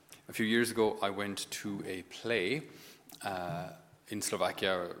A few years ago, I went to a play in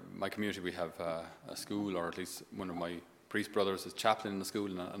Slovakia. My community, we have a school, or at least one of my priest brothers is chaplain in the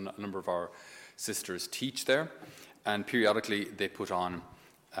school, and a number of our sisters teach there. And periodically, they put on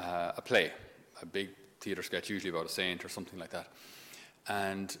a play, a big theatre sketch, usually about a saint or something like that.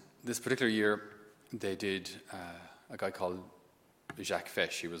 And this particular year, they did a guy called Jacques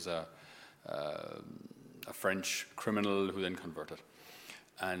Fesch. He was a French criminal who then converted.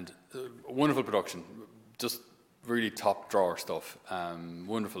 And a wonderful production, just really top drawer stuff.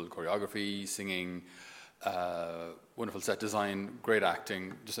 Wonderful choreography, singing, wonderful set design, great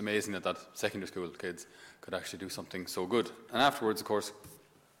acting. Just amazing that secondary school kids could actually do something so good. And afterwards, of course,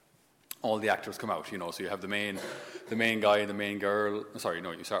 all the actors come out. So you have the main guy, the main girl. Sorry,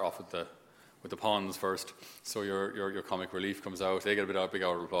 no, you start off with the pawns first. So your comic relief comes out. They get a big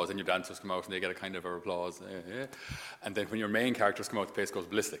hour of applause. Then your dancers come out and they get a kind of applause. And then when your main characters come out, the place goes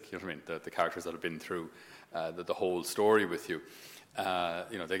ballistic. You know what I mean? The characters that have been through the whole story with you.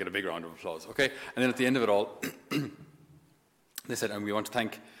 They get a big round of applause. Okay. And then at the end of it all, they said, and we want to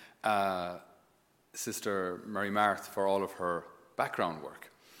thank Sister Mary Marth for all of her background work.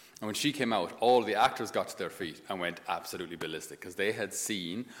 And when she came out, all the actors got to their feet and went absolutely ballistic because they had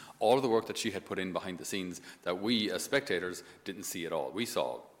seen all of the work that she had put in behind the scenes that we, as spectators, didn't see at all. We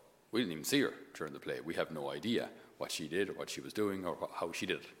didn't even see her during the play. We have no idea what she did or what she was doing or how she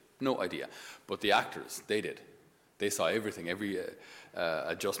did it. No idea. But the actors, they did. They saw everything, every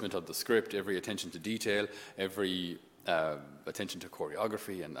adjustment of the script, every attention to detail, every attention to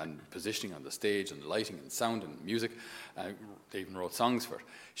choreography and positioning on the stage and lighting and sound and music. They even wrote songs for it.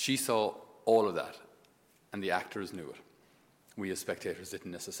 She saw all of that, and the actors knew it. We as spectators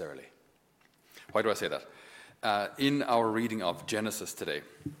didn't necessarily. Why do I say that? In our reading of Genesis today,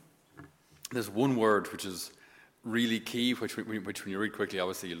 there's one word which is really key, which when you read quickly,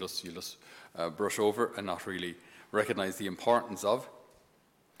 obviously you'll just brush over and not really recognize the importance of.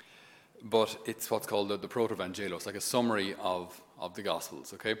 But it's what's called the proto-evangelos, like a summary of the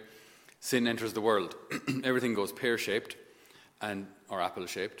Gospels, okay? Sin enters the world. Everything goes pear-shaped or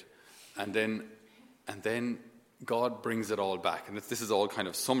apple-shaped. And then God brings it all back. And this is all kind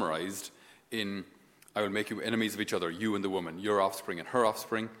of summarized in, I will make you enemies of each other, you and the woman, your offspring and her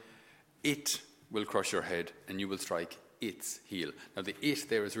offspring. It will crush your head, and you will strike its heel. Now, the it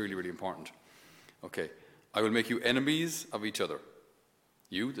there is really, really important. Okay. I will make you enemies of each other.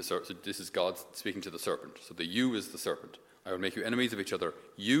 You, so this is God speaking to the serpent. So the you is the serpent. I will make you enemies of each other,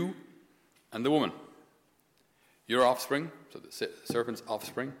 you and the woman. Your offspring, so the serpent's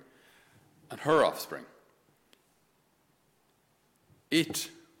offspring, and her offspring. It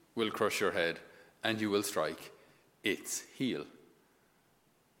will crush your head, and you will strike its heel.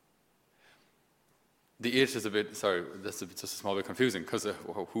 The it is a bit, sorry, that's just a small bit confusing, because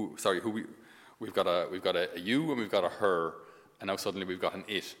we've got a you and we've got a her, and now suddenly we've got an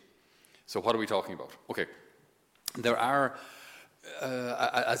it. So what are we talking about? Okay, there are,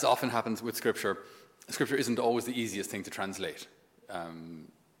 as often happens with Scripture isn't always the easiest thing to translate.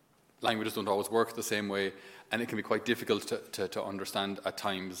 Languages don't always work the same way, and it can be quite difficult to understand at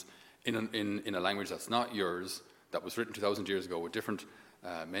times in a language that's not yours, that was written 2,000 years ago with different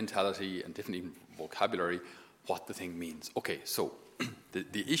mentality and different even vocabulary, what the thing means. Okay, so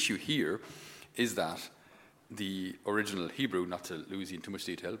the issue here is that the original Hebrew, not to lose you in too much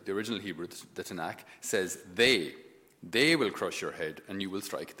detail, the original Hebrew, the Tanakh, says they will crush your head and you will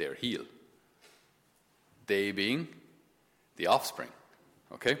strike their heel. They being the offspring.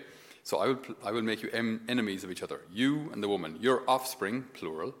 Okay? So I will make you enemies of each other. You and the woman, your offspring,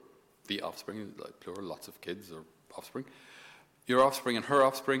 plural, the offspring, like plural, lots of kids or offspring. Your offspring and her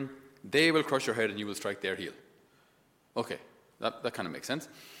offspring, they will crush your head and you will strike their heel. Okay, that kind of makes sense.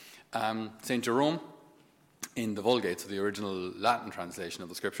 St. Jerome, in the Vulgate, so the original Latin translation of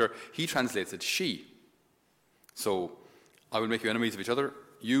the Scripture, he translates it she. So, I will make you enemies of each other,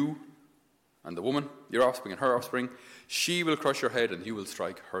 you and the woman, your offspring and her offspring. She will crush your head and you will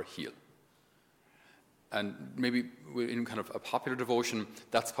strike her heel. And maybe in kind of a popular devotion,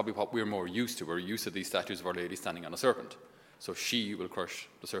 that's probably what we're more used to. We're used to these statues of Our Lady standing on a serpent. So she will crush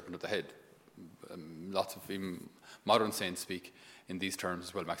the serpent at the head. Lots of even modern saints speak in these terms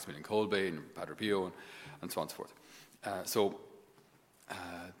as well, Maximilian Kolbe and Padre Pio and so on and so forth. So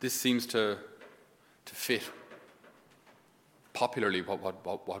this seems to fit popularly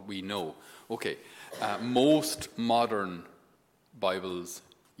what we know. Okay, most modern Bibles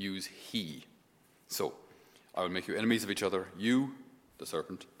use he. So, I will make you enemies of each other, you, the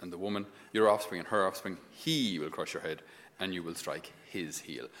serpent, and the woman, your offspring and her offspring. He will crush your head, and you will strike his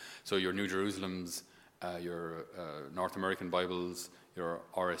heel. So your New Jerusalems, your North American Bibles, your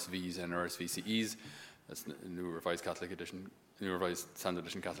RSVs and RSVCEs. That's New Revised Catholic Edition, New Revised Standard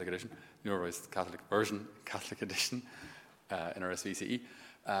Edition Catholic Edition, New Revised Catholic Version Catholic Edition in RSVCE.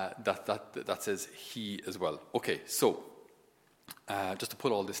 That says he as well. Okay, so just to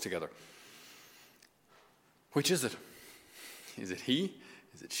put all this together, which is it? Is it he?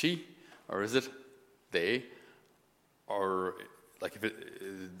 Is it she? Or is it they? Or like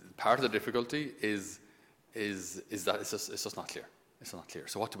part of the difficulty is that it's just not clear. It's not clear.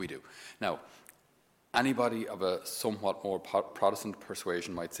 So what do we do now? Anybody of a somewhat more Protestant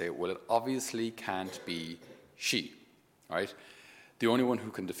persuasion might say, well, it obviously can't be she, right? The only one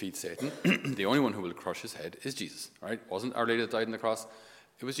who can defeat Satan, the only one who will crush his head is Jesus, right? Wasn't Our Lady that died on the cross?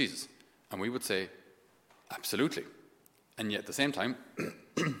 It was Jesus. And we would say, absolutely. And yet at the same time,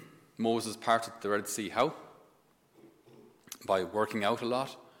 Moses parted the Red Sea how? By working out a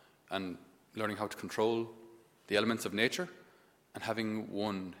lot and learning how to control the elements of nature and having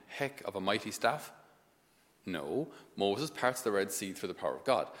one heck of a mighty staff. No, Moses parts the Red Sea through the power of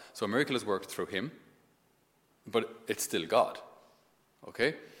God. So a miracle is worked through him, but it's still God.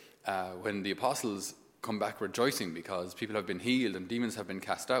 Okay? When the apostles come back rejoicing because people have been healed and demons have been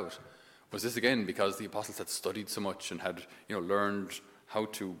cast out, was this again because the apostles had studied so much and had learned how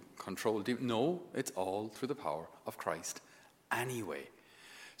to control demons? No, it's all through the power of Christ anyway.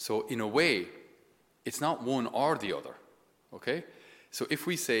 So in a way, it's not one or the other. Okay? So if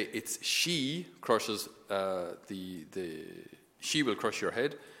we say it's she crushes she will crush your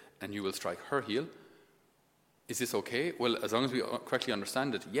head and you will strike her heel, is this okay? Well, as long as we correctly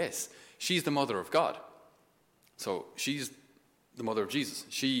understand it, yes. She's the mother of God. So she's the mother of Jesus.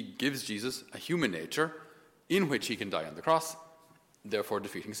 She gives Jesus a human nature in which he can die on the cross, therefore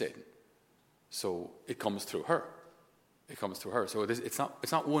defeating Satan. So it comes through her. It comes through her. So it's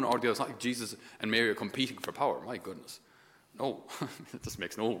not one or the other. It's not like Jesus and Mary are competing for power. My goodness. No, it just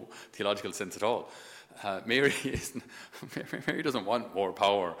makes no theological sense at all. Mary doesn't want more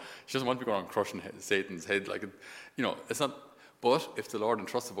power. She doesn't want to go around crushing Satan's head. It's not. But if the Lord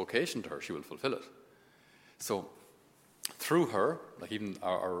entrusts a vocation to her, she will fulfill it. So through her, like even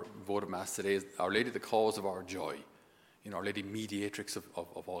our votive mass today is Our Lady, the cause of our joy. Our Lady, mediatrix of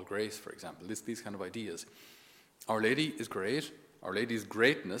all grace, for example. These kind of ideas. Our Lady is great. Our Lady's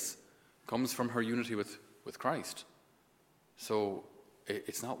greatness comes from her unity with Christ. So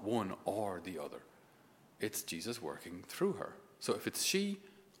it's not one or the other. It's Jesus working through her. So if it's she,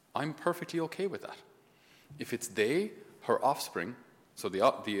 I'm perfectly okay with that. If it's they, her offspring, so the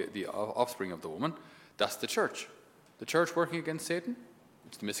offspring of the woman, that's the church. The church working against Satan,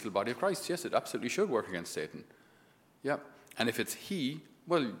 it's the mystical body of Christ. Yes, it absolutely should work against Satan. Yeah. And if it's he,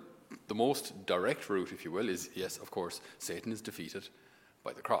 well, the most direct route, if you will, is, yes, of course, Satan is defeated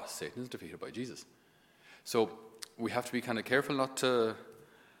by the cross. Satan is defeated by Jesus. So we have to be kind of careful not to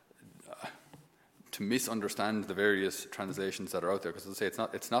misunderstand the various translations that are out there, because as I say,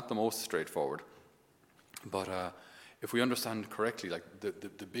 it's not the most straightforward. But if we understand correctly, like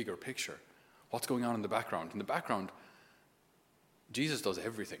the bigger picture, what's going on in the background? In the background, Jesus does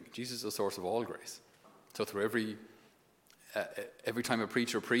everything. Jesus is the source of all grace. So through every time a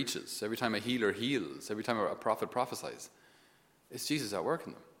preacher preaches, every time a healer heals, every time a prophet prophesies, it's Jesus at work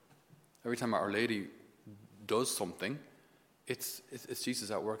in them. Every time Our Lady does something, it's Jesus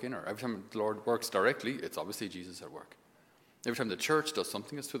at work in her. Every time the Lord works directly, it's obviously Jesus at work. Every time the church does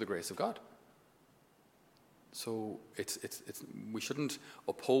something, it's through the grace of God. So we shouldn't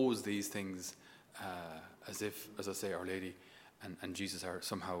oppose these things as if, as I say, Our Lady and Jesus are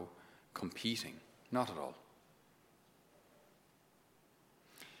somehow competing. Not at all.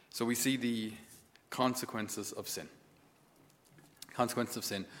 So we see the consequences of sin. Consequences of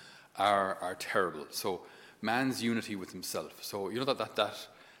sin are terrible. So man's unity with himself. So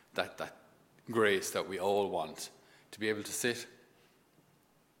that grace that we all want, to be able to sit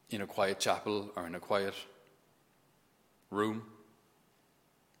in a quiet chapel or in a quiet room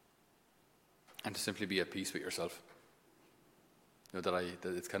and to simply be at peace with yourself. That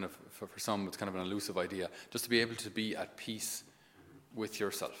it's kind of, for some, it's kind of an elusive idea, just to be able to be at peace with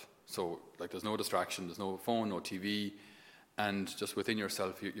yourself. So, like, there's no distraction, there's no phone, no TV, and just within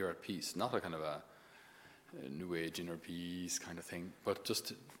yourself, you're at peace. Not a kind of a new age inner peace kind of thing, but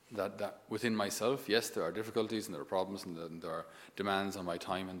just that within myself, yes, there are difficulties and there are problems and there are demands on my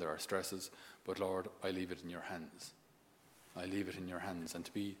time and there are stresses, but Lord, I leave it in your hands. I leave it in your hands, and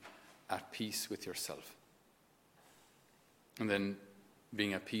to be at peace with yourself. And then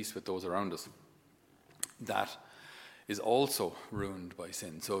being at peace with those around us. That is also ruined by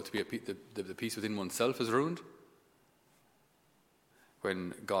sin. So to be the peace within oneself is ruined.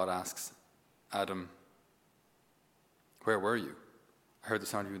 When God asks Adam, where were you? I heard the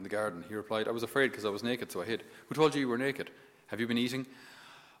sound of you in the garden. He replied, I was afraid because I was naked, so I hid. Who told you you were naked? Have you been eating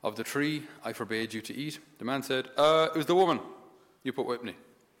of the tree I forbade you to eat? The man said, it was the woman you put with me.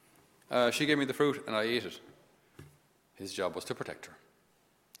 She gave me the fruit and I ate it. His job was to protect her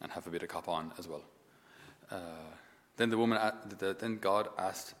and have a bit of cop on as well. Then God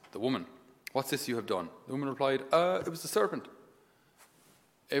asked the woman, what's this you have done? The woman replied, it was the serpent.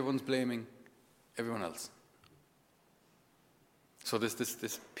 Everyone's blaming everyone else. So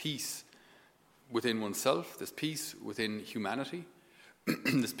this peace within oneself, this peace within humanity,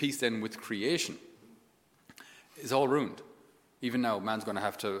 this peace then with creation is all ruined. Even now, man's going to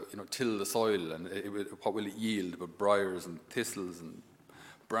have to till the soil, and what will it yield but briars and thistles and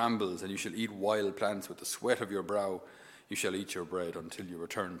brambles, and you shall eat wild plants with the sweat of your brow. You shall eat your bread until you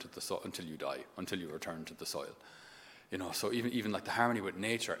return to the until you die, until you return to the soil. So even like the harmony with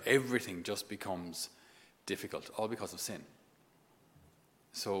nature, everything just becomes difficult, all because of sin.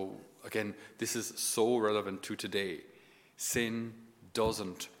 So again, this is so relevant to today. Sin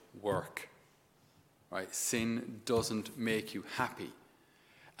doesn't work, right? Sin doesn't make you happy.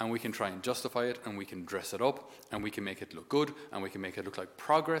 And we can try and justify it, and we can dress it up, and we can make it look good, and we can make it look like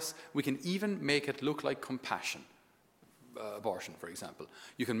progress. We can even make it look like compassion. Abortion, for example.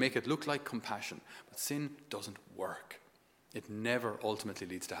 You can make it look like compassion, but sin doesn't work. It never ultimately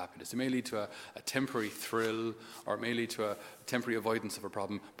leads to happiness. It may lead to a temporary thrill, or it may lead to a temporary avoidance of a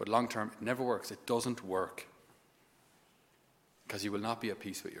problem, but long term, it never works. It doesn't work. Because you will not be at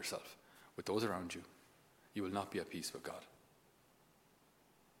peace with yourself, with those around you. You will not be at peace with God.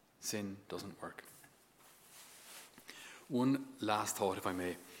 Sin doesn't work. One last thought, if I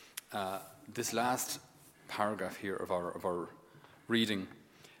may. This last paragraph here of our reading,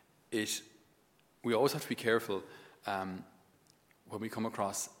 we always have to be careful when we come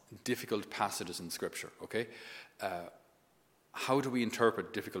across difficult passages in Scripture, okay? How do we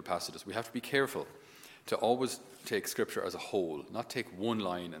interpret difficult passages? We have to be careful to always take Scripture as a whole, not take one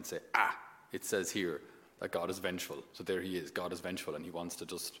line and say, it says here that God is vengeful. So there he is, God is vengeful, and he wants to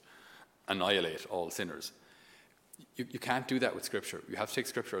just annihilate all sinners. You can't do that with Scripture. You have to take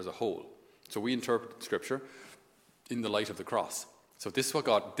Scripture as a whole. So we interpret Scripture in the light of the cross. So this is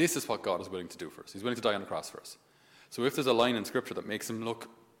what God is willing to do for us. He's willing to die on the cross for us. So if there's a line in Scripture that makes him look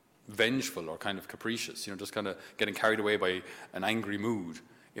vengeful or kind of capricious, just kind of getting carried away by an angry mood,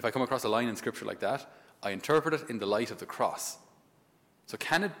 if I come across a line in Scripture like that, I interpret it in the light of the cross. So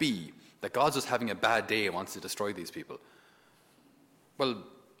can it be that God's just having a bad day and wants to destroy these people? Well,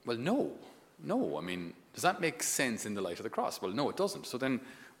 no. No, I mean, does that make sense in the light of the cross? Well, no, it doesn't. So then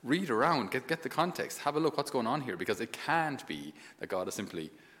read around, get the context, have a look what's going on here, because it can't be that God is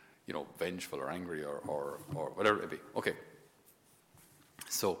simply, vengeful or angry or whatever it be. Okay.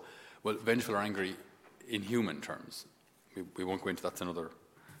 So, vengeful or angry in human terms. We won't go into that's another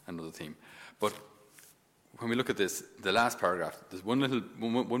theme. But when we look at this, the last paragraph, there's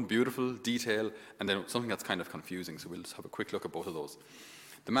one beautiful detail, and then something that's kind of confusing. So we'll just have a quick look at both of those.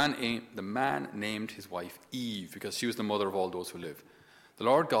 The man named his wife Eve because she was the mother of all those who live. The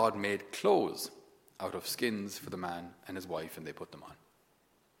Lord God made clothes out of skins for the man and his wife, and they put them on.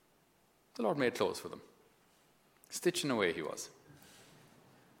 The Lord made clothes for them. Stitching away he was.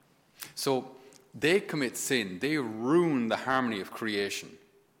 So they commit sin. They ruin the harmony of creation.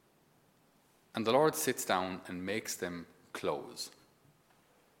 And the Lord sits down and makes them clothes.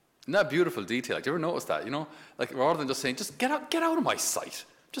 Isn't that a beautiful detail? Do you ever notice that? Like rather than just saying, just get out of my sight.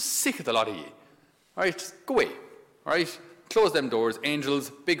 Just sick of the lot of ye. All right, just go away. All right, close them doors.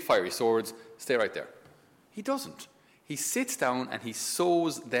 Angels, big fiery swords, stay right there. He doesn't. He sits down and he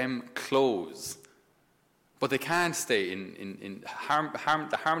sews them clothes. But they can't stay in harm.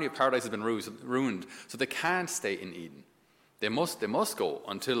 The harmony of paradise has been ruined, so they can't stay in Eden. They must go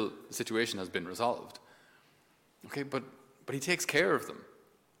until the situation has been resolved. Okay, but he takes care of them.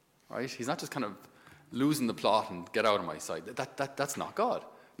 Right? He's not just kind of losing the plot and get out of my sight. That's not God.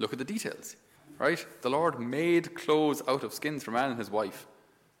 Look at the details. Right? The Lord made clothes out of skins for man and his wife,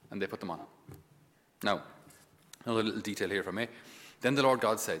 and they put them on. Now, another little detail here from me. Then the Lord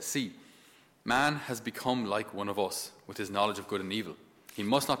God said, see, man has become like one of us with his knowledge of good and evil. He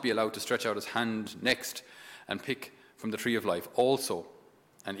must not be allowed to stretch out his hand next and pick from the tree of life also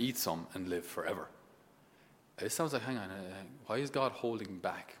and eat some and live forever. It sounds like, hang on, why is God holding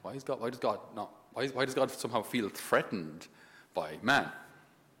back? Why does God somehow feel threatened by man?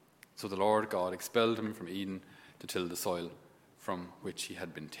 So the Lord God expelled him from Eden to till the soil from which he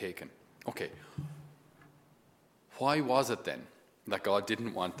had been taken. Okay. Why was it then that God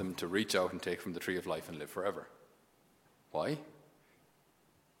didn't want them to reach out and take from the tree of life and live forever? Why?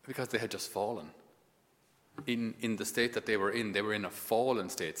 Because they had just fallen. in the state that they were in. They were in a fallen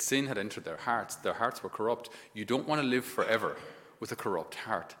state. Sin had entered their hearts. Their hearts were corrupt. You don't want to live forever with a corrupt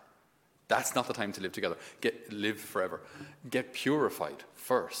heart. That's not the time to live together. Live forever. Get purified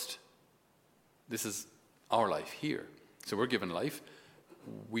first. This is our life here. So we're given life.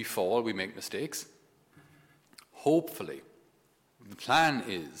 We fall. We make mistakes. Hopefully, the plan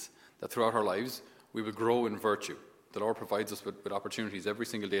is that throughout our lives, we will grow in virtue. The Lord provides us with opportunities every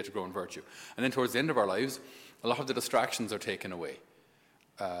single day to grow in virtue. And then towards the end of our lives, a lot of the distractions are taken away.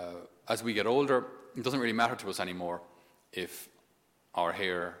 As we get older, it doesn't really matter to us anymore if our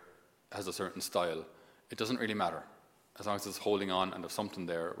hair has a certain style. It doesn't really matter. As long as it's holding on and there's something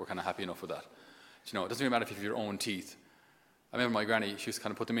there, we're kind of happy enough with that. You know, it doesn't really matter if you have your own teeth. I remember my granny, she used to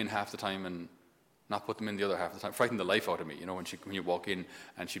kind of put them in half the time and not put them in the other half of the time. Frightened the life out of me, you know, when you walk in,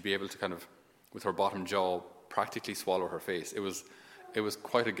 and she'd be able to kind of, with her bottom jaw, practically swallow her face. It was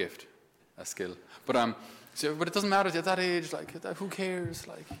quite a gift, a skill. But it doesn't matter at that age. Like, who cares?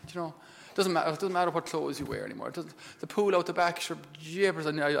 Like, you know, it doesn't matter what clothes you wear anymore. The pool out the back, sure, jeepers,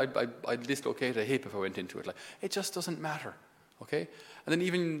 I'd dislocate a hip if I went into it. Like, it just doesn't matter. Okay, and then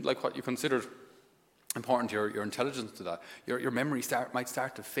even like what you considered important, your intelligence to that, your memory might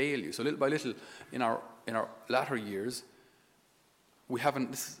start to fail you. So little by little, in our latter years, we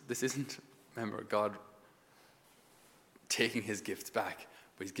haven't. This isn't. Remember, God taking his gifts back,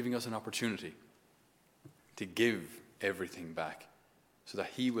 but he's giving us an opportunity to give everything back so that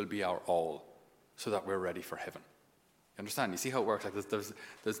he will be our all, so that we're ready for heaven. You understand? You see how it works? Like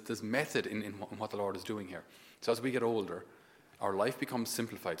there's method in what the Lord is doing here. So as we get older, our life becomes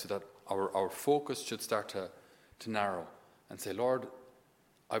simplified so that our focus should start to narrow and say, Lord,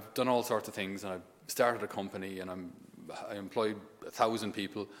 I've done all sorts of things, and I've started a company, and I employed 1,000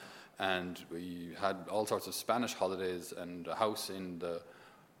 people, and we had all sorts of Spanish holidays and a house in the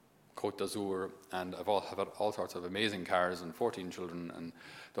Côte d'Azur, and have had all sorts of amazing cars and 14 children and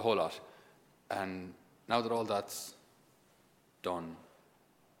the whole lot. And now that all that's done,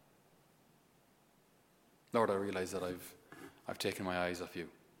 Lord, I realize that I've taken my eyes off you.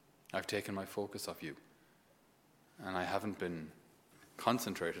 I've taken my focus off you. And I haven't been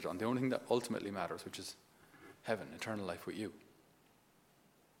concentrated on the only thing that ultimately matters, which is heaven, eternal life with you.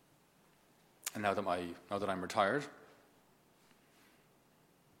 And now that I'm retired,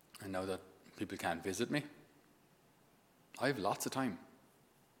 and now that people can't visit me, I have lots of time.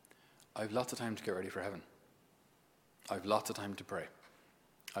 I have lots of time to get ready for heaven. I have lots of time to pray.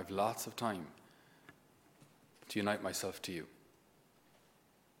 I have lots of time to unite myself to you.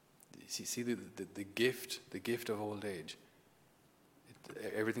 See the gift of old age.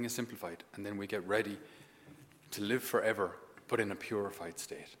 Everything is simplified, and then we get ready to live forever, but in a purified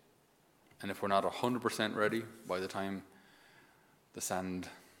state. And if we're not 100% ready by the time the sand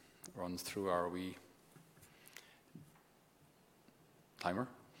runs through our wee timer,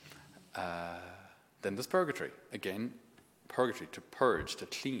 then there's purgatory. Again, purgatory, to purge, to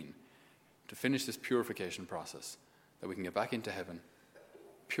clean, to finish this purification process, that we can get back into heaven,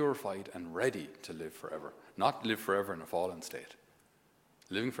 purified and ready to live forever. Not live forever in a fallen state.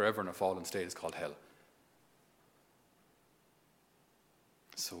 Living forever in a fallen state is called hell.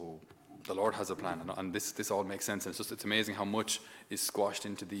 So the Lord has a plan, and this all makes sense. And it's amazing how much is squashed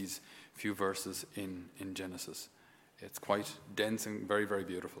into these few verses in Genesis. It's quite dense and very, very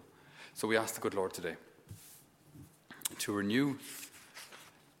beautiful. So we ask the good Lord today to renew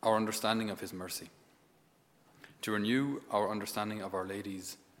our understanding of his mercy, to renew our understanding of Our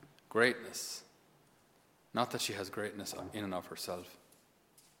Lady's greatness. Not that she has greatness in and of herself.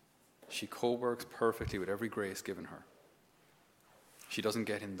 She co-works perfectly with every grace given her. She doesn't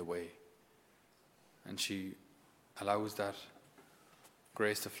get in the way. And she allows that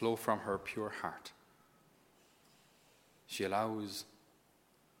grace to flow from her pure heart. She allows,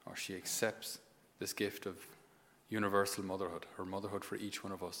 or she accepts, this gift of universal motherhood, her motherhood for each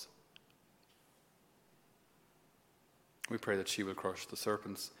one of us. We pray that she will crush the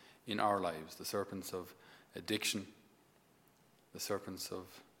serpents in our lives, the serpents of addiction, the serpents of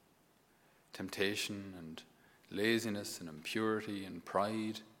temptation and laziness and impurity and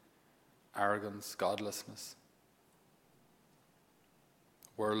pride, arrogance, godlessness,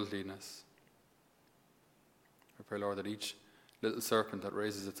 worldliness. I pray, Lord, that each little serpent that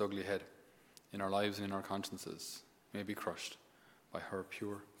raises its ugly head in our lives and in our consciences may be crushed by her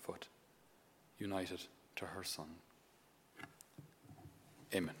pure foot, united to her Son.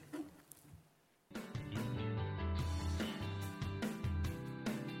 Amen.